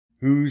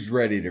Who's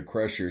ready to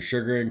crush your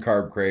sugar and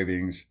carb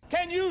cravings?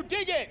 Can you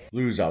dig it?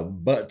 Lose a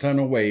butt ton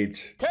of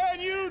weight?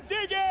 Can you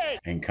dig it?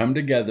 And come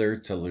together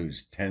to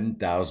lose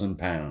 10,000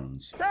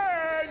 pounds.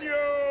 Can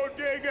you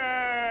dig it?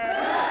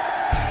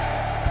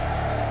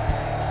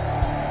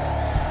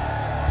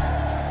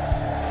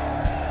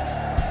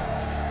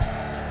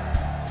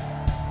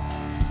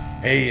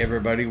 Hey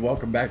everybody,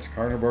 welcome back to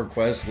Carnivore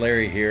Quest.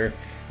 Larry here.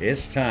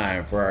 It's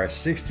time for our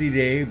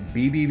 60-day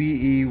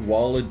BBB&E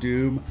Wall of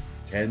Doom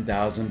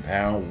 10,000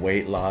 pound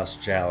weight loss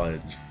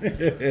challenge.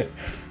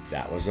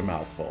 That was a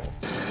mouthful.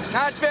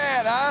 Not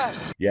bad,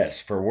 huh? Yes,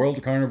 for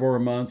World Carnivore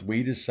Month,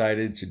 we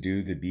decided to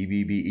do the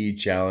BBB&E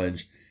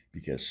challenge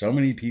because so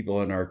many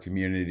people in our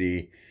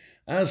community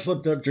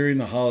slipped up during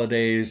the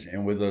holidays,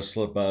 and with those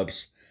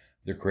slip-ups,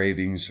 the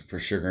cravings for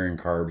sugar and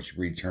carbs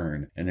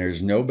return. And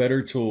there's no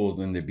better tool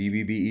than the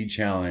BBB&E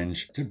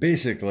challenge to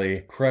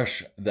basically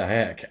crush the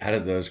heck out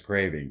of those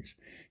cravings.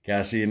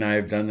 Cassie and I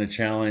have done the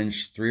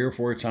challenge 3 or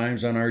 4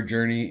 times on our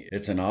journey.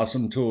 It's an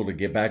awesome tool to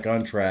get back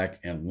on track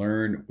and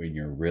learn when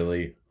you're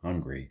really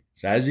hungry.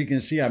 So as you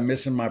can see, I'm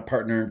missing my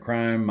partner in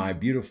crime, my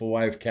beautiful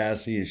wife,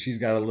 Cassie, and she's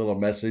got a little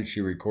message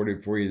she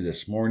recorded for you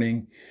this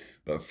morning.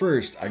 But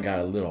first, I got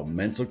a little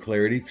mental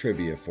clarity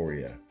trivia for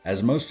you.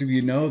 As most of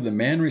you know, the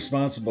man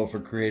responsible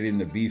for creating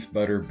the beef,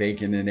 butter,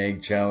 bacon, and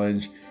egg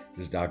challenge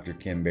is Dr.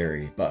 Kim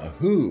Berry. But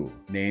who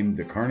named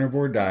the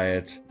carnivore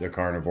diet the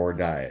carnivore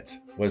diet?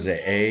 Was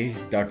it A,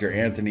 Dr.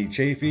 Anthony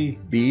Chafee,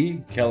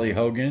 B, Kelly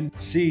Hogan,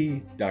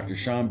 C, Dr.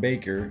 Sean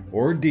Baker,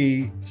 or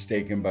D,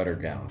 Steak and Butter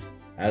Gal?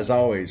 As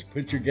always,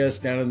 put your guess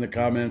down in the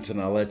comments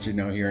and I'll let you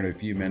know here in a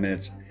few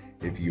minutes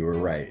if you were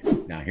right.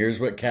 Now here's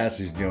what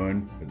Cassie's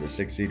doing for the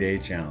 60-day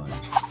challenge.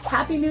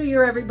 Happy New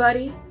Year,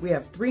 everybody. We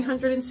have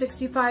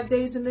 365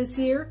 days in this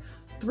year,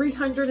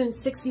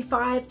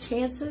 365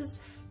 chances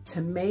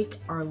to make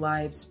our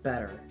lives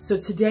better. So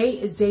today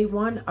is day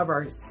 1 of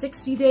our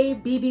 60-day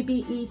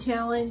BBB&E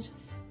challenge.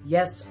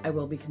 Yes, I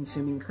will be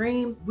consuming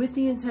cream with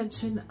the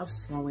intention of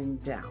slowing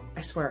down.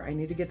 I swear, I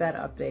need to get that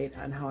update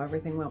on how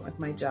everything went with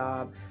my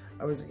job.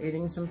 I was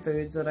eating some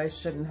foods that I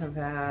shouldn't have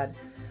had.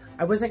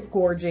 I wasn't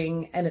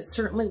gorging, and it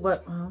certainly was,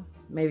 well,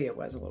 maybe it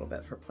was a little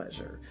bit for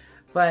pleasure.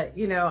 But,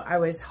 you know, I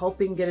was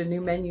helping get a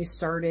new menu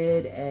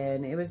started,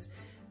 and it was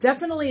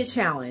definitely a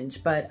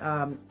challenge. But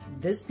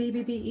this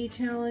BBB&E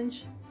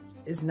challenge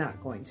is not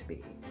going to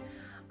be.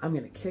 I'm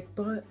going to kick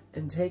butt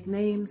and take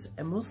names,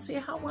 and we'll see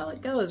how well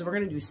it goes. We're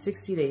going to do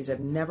 60 days.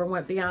 I've never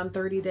went beyond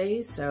 30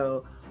 days,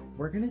 so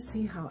we're going to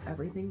see how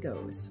everything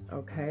goes,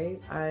 okay?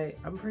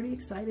 I'm pretty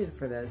excited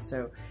for this.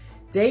 So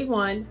day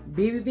 1,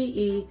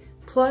 BBB&E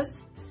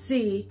plus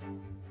C,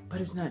 but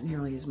it's not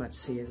nearly as much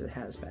C as it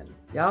has been.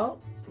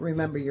 Y'all,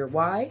 remember your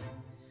why.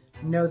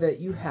 Know that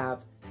you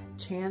have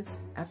chance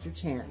after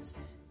chance,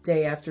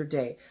 day after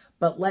day,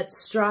 but let's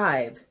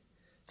strive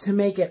to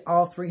make it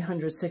all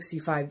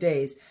 365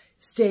 days,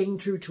 staying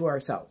true to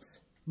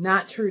ourselves.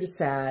 Not true to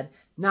SAD,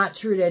 not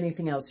true to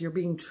anything else. You're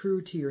being true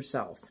to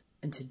yourself.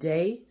 And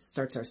today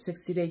starts our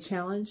 60-day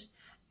challenge,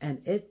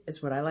 and it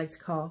is what I like to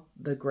call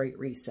the Great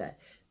Reset.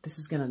 This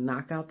is going to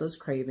knock out those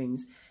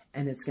cravings,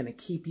 and it's going to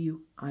keep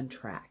you on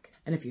track.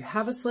 And if you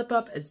have a slip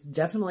up, it's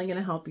definitely going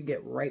to help you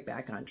get right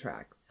back on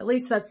track. At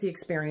least that's the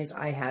experience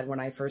I had when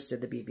I first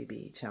did the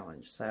BBB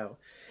challenge. So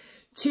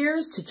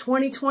cheers to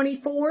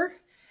 2024.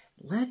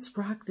 Let's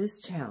rock this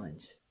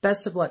challenge.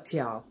 Best of luck to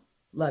y'all.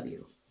 Love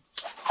you.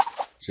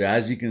 So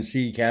as you can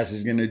see,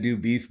 Cassie's going to do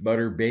beef,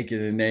 butter,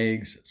 bacon, and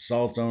eggs,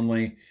 salt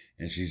only,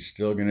 and she's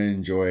still going to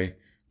enjoy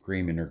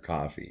cream in her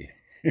coffee.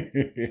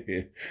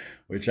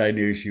 Which I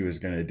knew she was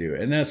going to do.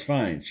 And that's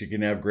fine. She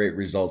can have great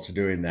results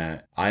doing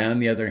that. I, on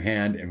the other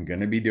hand, am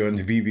going to be doing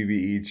the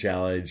BBB&E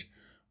challenge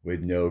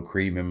with no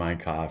cream in my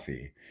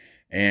coffee.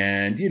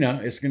 And, you know,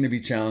 it's going to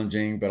be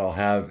challenging, but I'll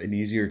have an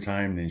easier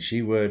time than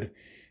she would.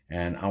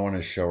 And I want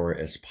to show her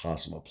it's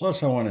possible.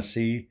 Plus, I want to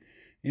see,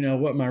 you know,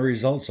 what my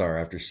results are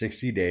after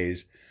 60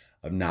 days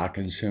of not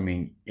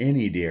consuming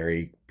any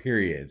dairy,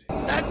 period.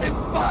 That's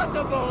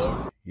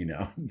impossible! You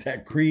know,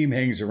 that cream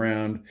hangs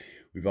around.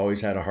 We've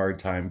always had a hard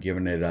time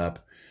giving it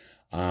up.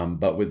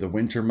 But with the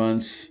winter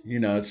months, you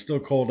know, it's still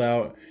cold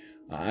out.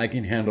 I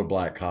can handle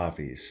black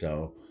coffee,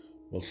 so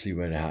we'll see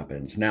what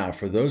happens. Now,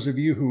 for those of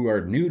you who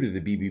are new to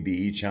the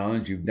BBB&E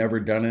challenge, you've never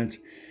done it,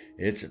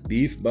 it's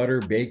beef, butter,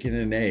 bacon,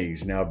 and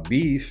eggs. Now,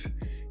 beef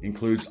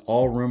includes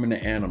all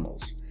ruminant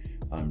animals.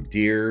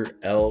 Deer,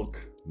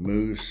 elk,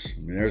 moose,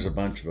 I mean, there's a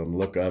bunch of them.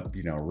 Look up,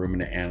 you know,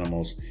 ruminant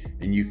animals,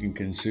 and you can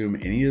consume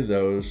any of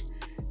those,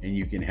 and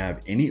you can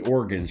have any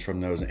organs from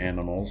those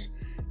animals,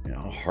 you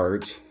know,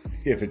 heart,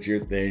 if it's your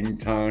thing,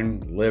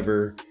 tongue,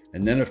 liver,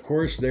 and then of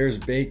course there's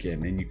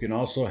bacon, and you can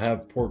also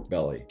have pork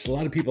belly. So a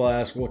lot of people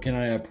ask, well, can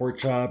I have pork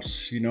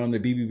chops? You know, in the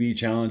BBB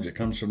challenge, it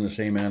comes from the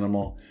same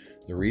animal.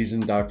 The reason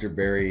Dr.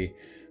 Berry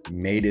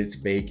made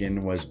it bacon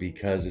was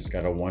because it's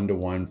got a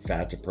 1-to-1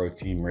 fat to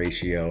protein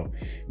ratio.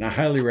 And I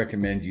highly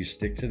recommend you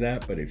stick to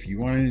that, but if you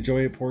want to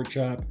enjoy a pork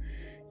chop,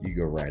 you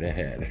go right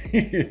ahead.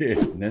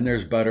 And then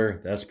there's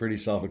butter. That's pretty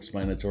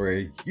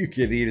self-explanatory. You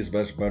can eat as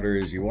much butter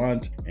as you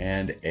want,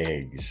 and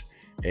eggs.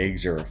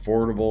 Eggs are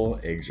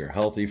affordable, eggs are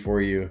healthy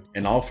for you,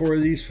 and all 4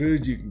 of these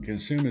foods you can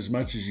consume as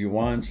much as you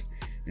want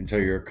until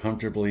you're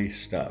comfortably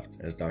stuffed,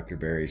 as Dr.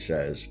 Barry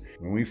says.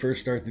 When we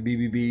first start the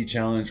BBB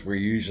challenge, we're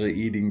usually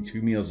eating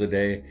 2 meals a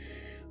day.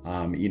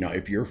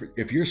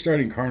 If you're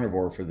starting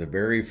carnivore for the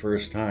very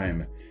first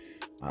time,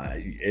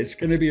 it's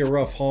going to be a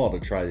rough haul to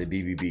try the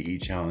BBB&E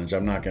challenge.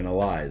 I'm not going to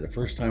lie. The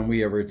first time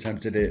we ever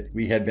attempted it,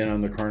 we had been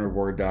on the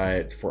carnivore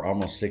diet for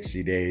almost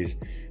 60 days,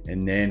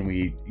 and then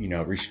we,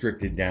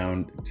 restricted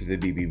down to the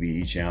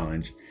BBB&E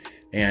challenge,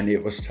 and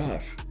it was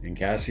tough. And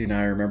Cassie and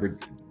I remember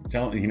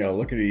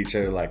looking at each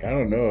other like, I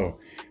don't know,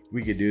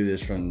 we could do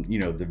this from,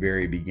 the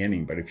very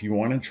beginning. But if you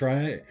want to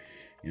try it,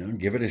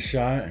 give it a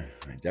shot.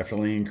 I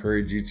definitely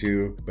encourage you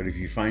to. But if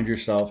you find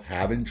yourself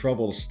having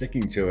trouble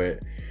sticking to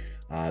it,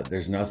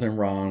 there's nothing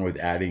wrong with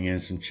adding in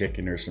some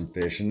chicken or some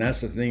fish. And that's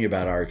the thing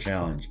about our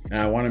challenge. And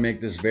I want to make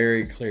this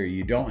very clear.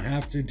 You don't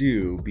have to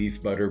do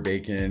beef, butter,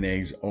 bacon, and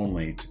eggs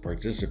only to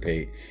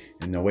participate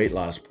in the weight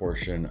loss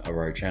portion of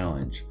our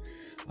challenge.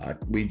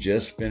 We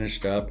just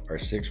finished up our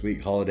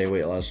 6-week holiday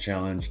weight loss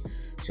challenge.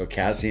 So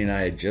Cassie and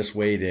I had just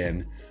weighed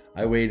in.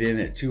 I weighed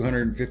in at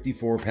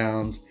 254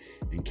 pounds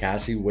and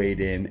Cassie weighed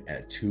in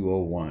at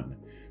 201.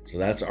 So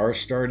that's our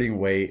starting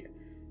weight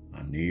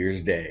on New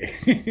Year's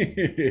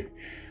Day.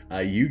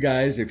 You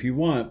guys, if you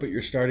want, put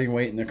your starting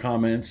weight in the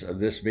comments of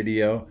this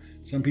video.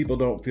 Some people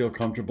don't feel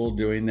comfortable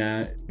doing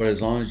that, but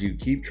as long as you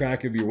keep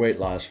track of your weight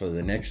loss for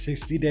the next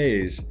 60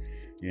 days,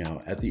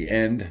 at the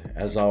end,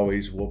 as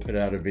always, we'll put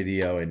out a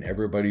video and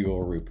everybody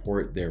will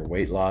report their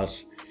weight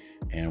loss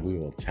and we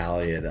will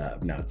tally it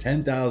up. Now,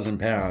 10,000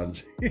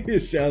 pounds, it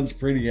sounds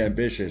pretty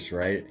ambitious,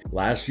 right?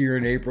 Last year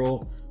in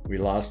April, we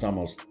lost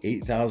almost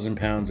 8,000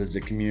 pounds as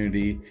a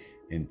community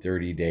in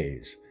 30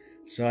 days.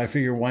 So I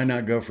figure, why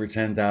not go for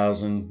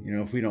 10,000?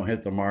 If we don't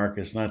hit the mark,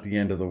 it's not the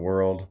end of the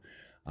world.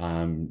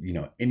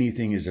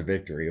 Anything is a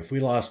victory. If we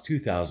lost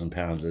 2,000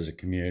 pounds as a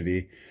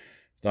community,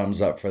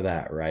 thumbs up for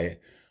that, right?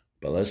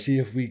 But let's see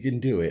if we can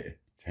do it.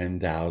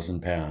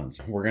 10,000 pounds.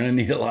 We're going to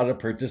need a lot of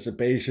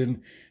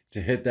participation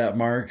to hit that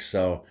mark.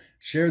 So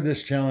share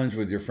this challenge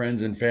with your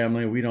friends and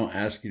family. We don't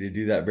ask you to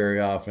do that very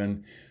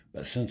often,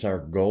 but since our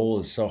goal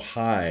is so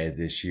high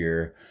this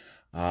year,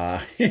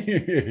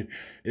 it'd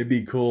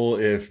be cool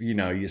if,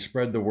 you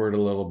spread the word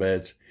a little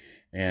bit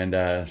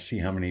and see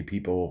how many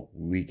people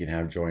we can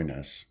have join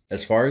us.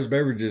 As far as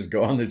beverages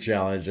go on the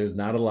challenge, there's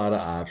not a lot of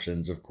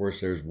options. Of course,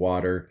 there's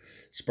water,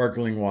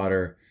 sparkling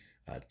water,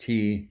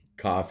 tea,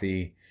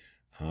 coffee.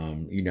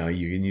 You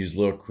can use a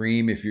little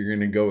cream if you're going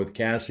to go with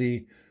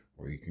Cassie,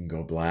 or you can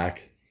go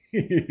black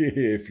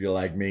if you're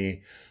like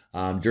me.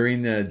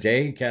 During the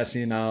day,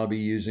 Cassie and I will be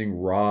using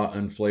raw,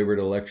 unflavored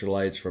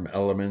electrolytes from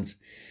Elements.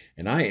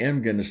 And I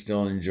am going to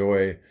still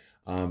enjoy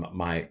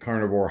my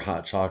carnivore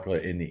hot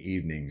chocolate in the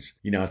evenings.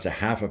 It's a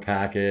half a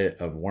packet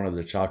of one of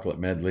the chocolate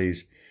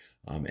medleys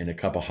in a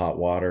cup of hot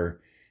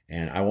water.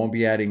 And I won't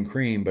be adding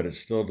cream, but it's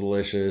still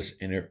delicious.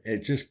 And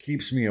it just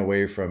keeps me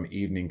away from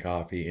evening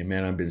coffee. And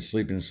man, I've been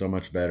sleeping so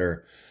much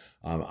better.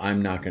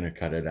 I'm not going to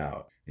cut it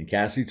out. And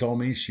Cassie told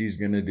me she's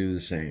going to do the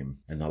same.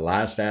 And the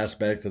last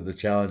aspect of the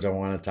challenge I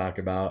want to talk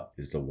about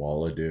is the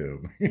wall of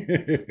doom.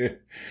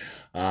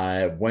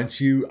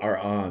 Once you are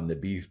on the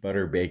beef,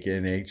 butter, bacon,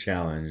 and egg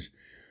challenge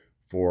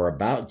for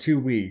about 2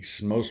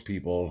 weeks, most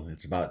people,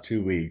 it's about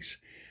 2 weeks,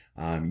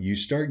 you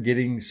start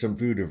getting some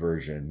food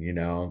aversion.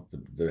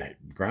 The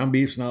ground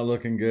beef's not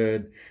looking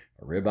good,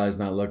 ribeye's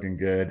not looking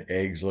good,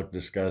 eggs look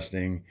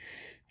disgusting,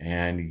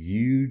 and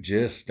you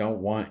just don't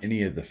want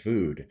any of the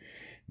food.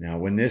 Now,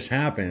 when this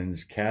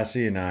happens,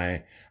 Cassie and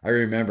I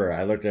remember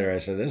I looked at her, I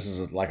said, this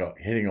is like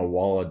hitting a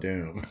wall of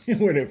doom.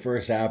 When it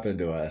first happened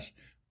to us,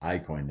 I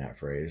coined that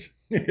phrase.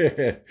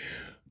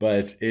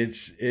 But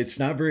it's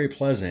not very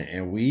pleasant,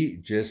 and we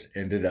just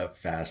ended up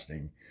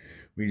fasting.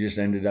 We just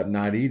ended up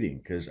not eating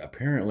because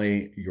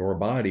apparently your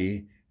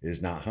body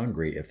is not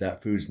hungry if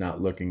that food's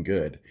not looking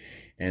good.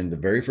 And the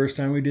very first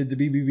time we did the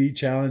BBB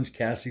challenge,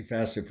 Cassie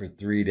fasted for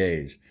 3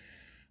 days.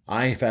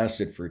 I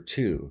fasted for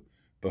 2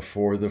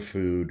 before the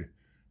food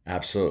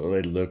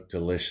absolutely looked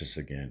delicious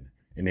again.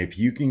 And if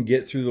you can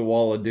get through the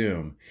wall of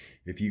doom,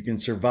 if you can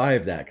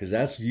survive that, because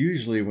that's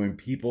usually when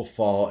people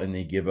fall and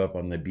they give up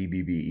on the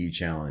BBB&E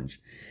challenge.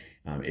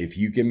 If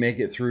you can make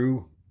it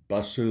through,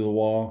 bust through the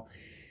wall,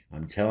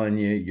 I'm telling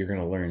you, you're going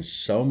to learn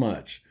so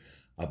much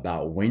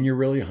about when you're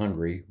really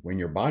hungry, when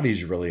your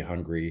body's really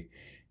hungry,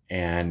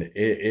 and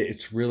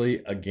it's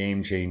really a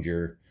game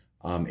changer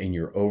in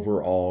your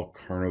overall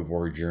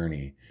carnivore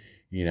journey.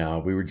 We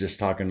were just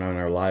talking on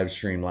our live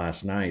stream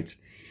last night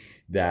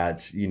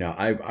that,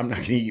 I'm not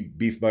going to eat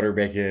beef, butter,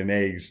 bacon, and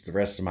eggs the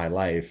rest of my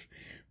life,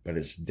 but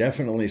it's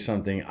definitely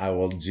something I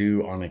will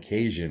do on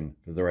occasion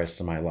for the rest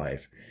of my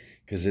life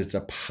because it's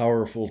a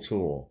powerful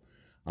tool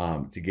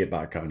to get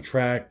back on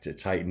track, to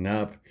tighten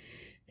up.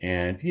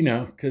 And,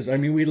 because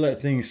we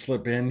let things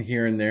slip in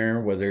here and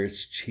there, whether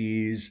it's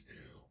cheese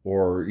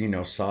or,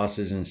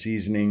 sauces and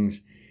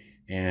seasonings.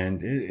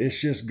 And it's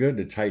just good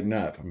to tighten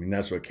up.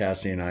 That's what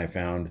Cassie and I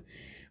found.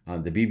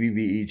 The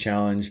BBB&E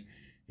challenge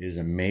is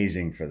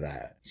amazing for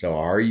that. So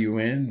are you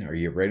in? Are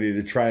you ready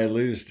to try and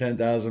lose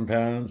 10,000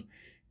 pounds?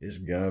 It's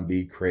gonna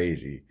be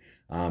crazy.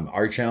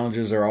 Our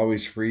challenges are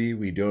always free.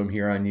 We do them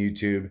here on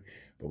YouTube,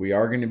 but we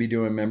are going to be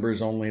doing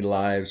members only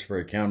lives for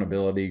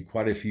accountability,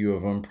 quite a few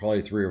of them,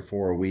 probably 3 or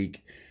 4 a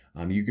week.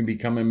 You can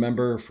become a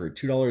member for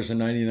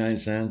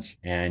 $2.99.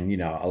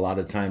 And, a lot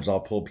of times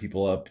I'll pull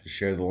people up,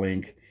 share the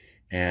link,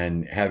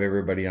 and have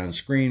everybody on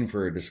screen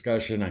for a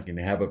discussion. I can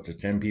have up to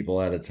 10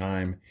 people at a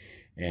time,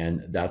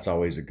 and that's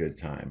always a good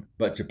time.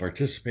 But to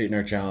participate in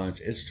our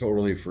challenge, it's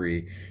totally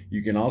free.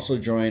 You can also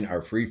join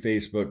our free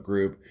Facebook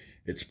group.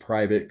 It's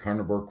private,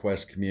 Carnivore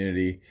Quest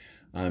community.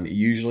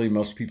 Usually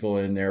most people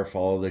in there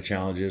follow the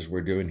challenges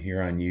we're doing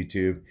here on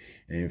YouTube.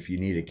 And if you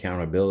need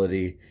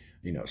accountability,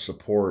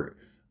 support,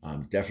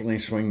 definitely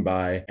swing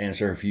by,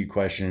 answer a few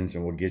questions,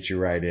 and we'll get you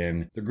right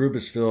in. The group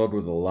is filled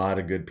with a lot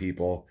of good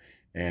people,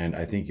 and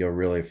I think you'll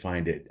really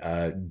find it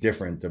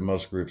different than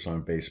most groups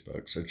on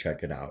Facebook, so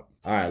check it out.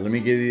 All right, let me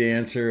give you the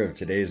answer of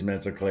today's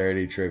Mental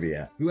Clarity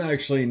Trivia. Who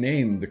actually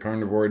named the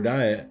carnivore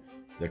diet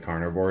the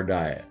carnivore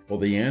diet? Well,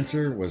 the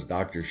answer was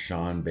Dr.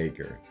 Sean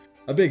Baker.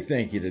 A big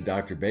thank you to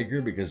Dr.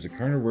 Baker, because the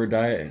carnivore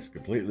diet has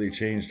completely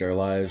changed our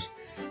lives.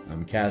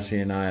 Cassie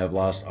and I have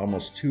lost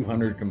almost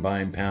 200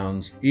 combined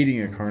pounds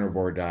eating a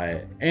carnivore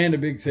diet. And a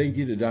big thank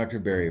you to Dr.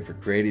 Barry for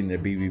creating the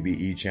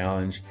BBB&E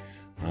challenge,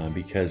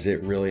 because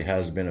it really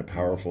has been a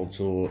powerful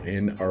tool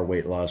in our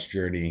weight loss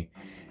journey.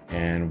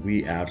 And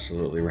we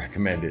absolutely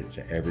recommend it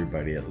to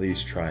everybody. At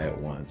least try it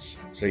once.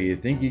 So you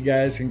think you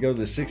guys can go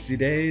the 60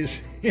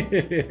 days?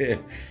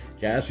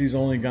 Cassie's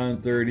only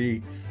gone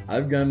 30.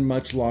 I've gone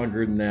much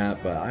longer than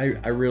that, but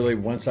I really,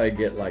 once I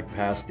get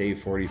past day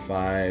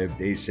 45,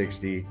 day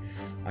 60,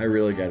 I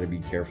really got to be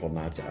careful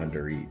not to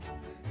undereat.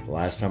 The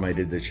last time I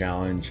did the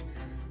challenge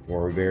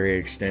for a very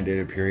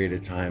extended period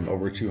of time,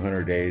 over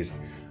 200 days,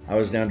 I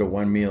was down to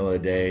 1 meal a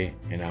day,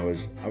 and I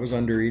was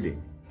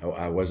undereating.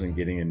 I wasn't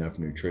getting enough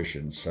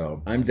nutrition.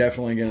 So I'm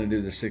definitely going to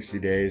do the 60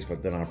 days,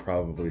 but then I'll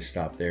probably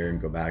stop there and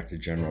go back to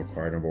general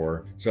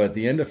carnivore. So at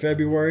the end of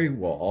February,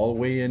 we'll all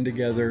weigh in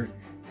together,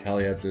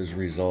 tally up those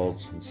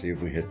results, and see if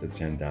we hit the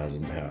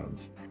 10,000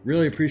 pounds.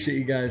 Really appreciate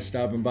you guys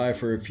stopping by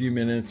for a few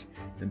minutes,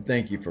 and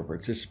thank you for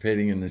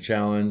participating in the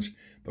challenge.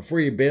 Before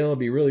you bail, it'd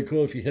be really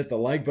cool if you hit the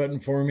like button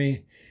for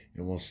me,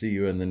 and we'll see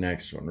you in the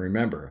next one.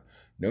 Remember,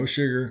 no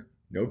sugar,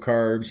 no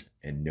carbs,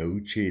 and no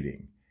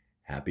cheating.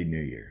 Happy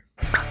New Year.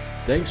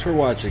 Thanks for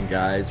watching,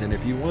 guys, and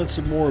if you want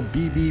some more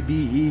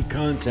BBB&E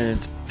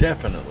content,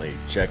 definitely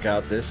check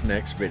out this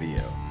next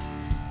video.